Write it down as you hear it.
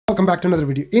welcome back to another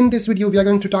video. In this video, we are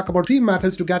going to talk about 3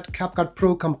 methods to get CapCut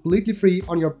Pro completely free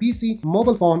on your PC,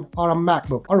 mobile phone, or a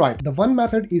MacBook. Alright, the one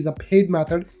method is a paid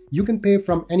method. You can pay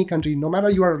from any country, no matter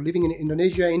you are living in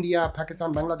Indonesia, India,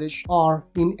 Pakistan, Bangladesh, or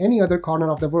in any other corner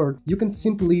of the world. You can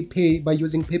simply pay by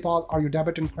using PayPal or your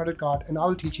debit and credit card, and I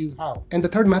will teach you how. And the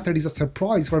third method is a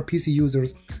surprise for PC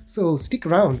users, so stick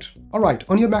around. Alright,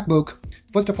 on your MacBook,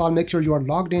 first of all, make sure you are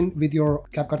logged in with your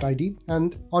CapCut ID,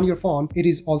 and on your phone, it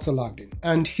is also logged in.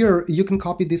 And here you can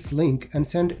copy this link and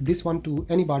send this one to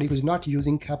anybody who's not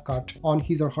using CapCut on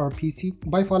his or her PC.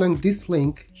 By following this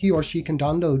link, he or she can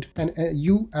download, and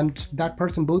you and that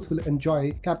person both will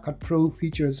enjoy CapCut Pro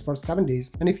features for 7 days.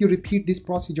 And if you repeat this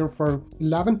procedure for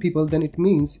 11 people, then it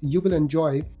means you will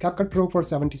enjoy CapCut Pro for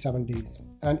 77 days.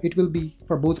 And it will be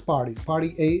for both parties,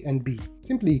 party A and B.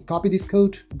 Simply copy this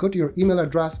code, go to your email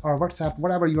address or WhatsApp,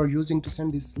 whatever you are using to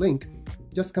send this link.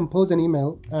 Just compose an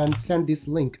email and send this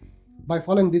link. By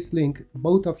following this link,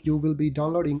 both of you will be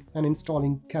downloading and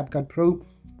installing CapCut Pro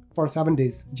for 7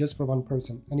 days, just for one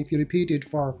person. And if you repeat it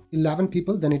for 11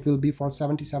 people, then it will be for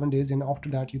 77 days, and after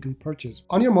that you can purchase.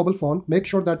 On your mobile phone, make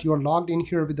sure that you are logged in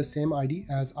here with the same ID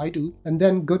as I do, and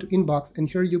then go to inbox, and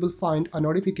here you will find a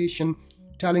notification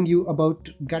telling you about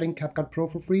getting CapCut Pro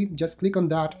for free. Just click on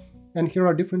that, and here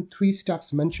are different 3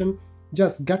 steps mentioned.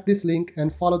 Just get this link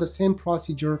and follow the same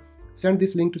procedure. Send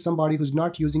this link to somebody who's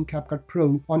not using CapCut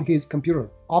Pro on his computer.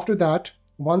 After that,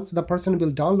 once the person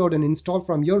will download and install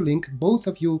from your link, both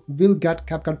of you will get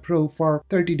CapCut Pro for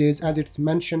 30 days as it's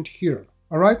mentioned here.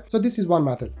 Alright, so this is one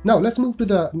method. Now let's move to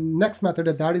the next method,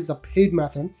 that is a paid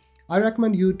method. I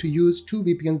recommend you to use 2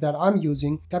 VPNs that I'm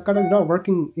using. CapCut is now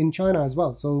working in China as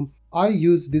well, so I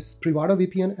use this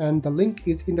𝒕𝒉𝒂𝒂 and the link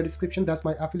is in the description. That's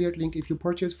my affiliate link. If you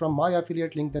purchase from my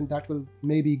affiliate link, then that will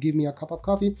maybe give me a cup of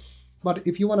coffee. But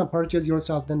if you want to purchase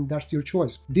yourself, then that's your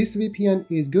choice. This VPN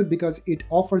is good because it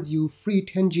offers you free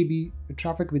 10 GB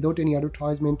traffic without any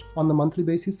advertisement on the monthly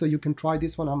basis. So you can try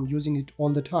this one. I'm using it all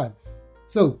the time.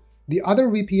 So the other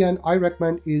VPN I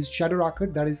recommend is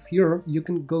𝒊𝒂𝒂𝒍. That is here. You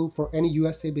can go for any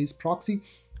USA based proxy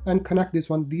and connect this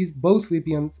one. These both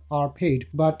VPNs are paid,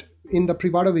 but in the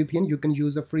𝒕𝒉𝒂𝒂𝒂 VPN, you can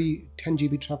use a free 10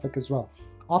 GB traffic as well.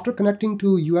 After connecting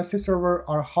to USA server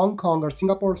or Hong Kong or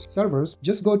Singapore servers,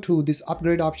 just go to this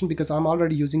upgrade option because I'm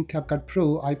already using CapCut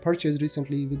Pro. I purchased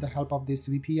recently with the help of this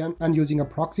VPN and using a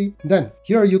proxy. Then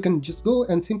here you can just go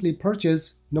and simply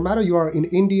purchase, no matter you are in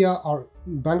India or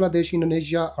Bangladesh,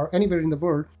 Indonesia, or anywhere in the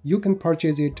world, you can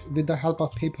purchase it with the help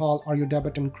of PayPal or your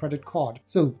debit and credit card.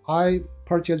 So I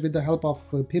purchased with the help of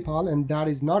PayPal, and that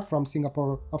is not from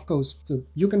Singapore, of course. So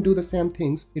you can do the same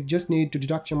things. You just need to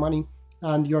deduct your money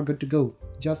and you're good to go.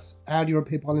 Just add your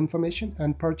PayPal information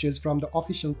and purchase from the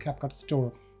official CapCut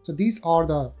store. So these are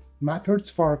the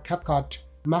methods for CapCut,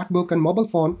 MacBook and mobile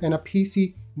phone, and a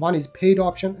PC. One is paid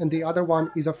option and the other one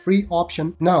is a free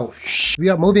option. Now we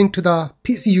are moving to the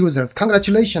PC users.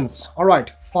 Congratulations. All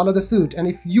right, follow the suit, and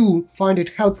if you find it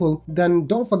helpful, then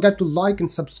don't forget to like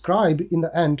and subscribe in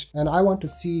the end. And I want to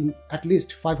see at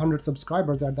least 500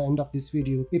 subscribers at the end of this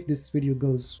video if this video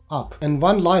goes up. And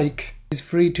 1 like is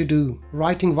free to do.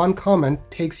 Writing 1 comment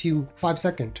takes you 5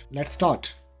 seconds. Let's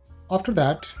start. After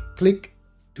that, click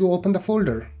to open the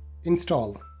folder.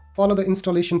 Install. Follow the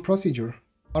installation procedure.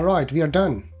 Alright, we are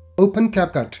done. Open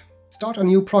CapCut. Start a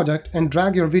new project and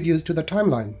drag your videos to the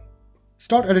timeline.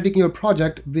 Start editing your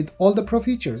project with all the pro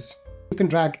features. You can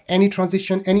drag any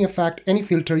transition, any effect, any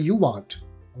filter you want.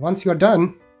 Once you are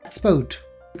done, export.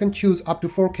 You can choose up to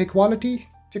 4K quality,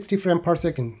 60 frames per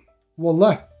second.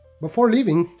 Voila! Before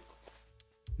leaving,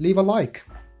 leave a like.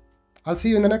 I'll see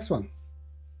you in the next one.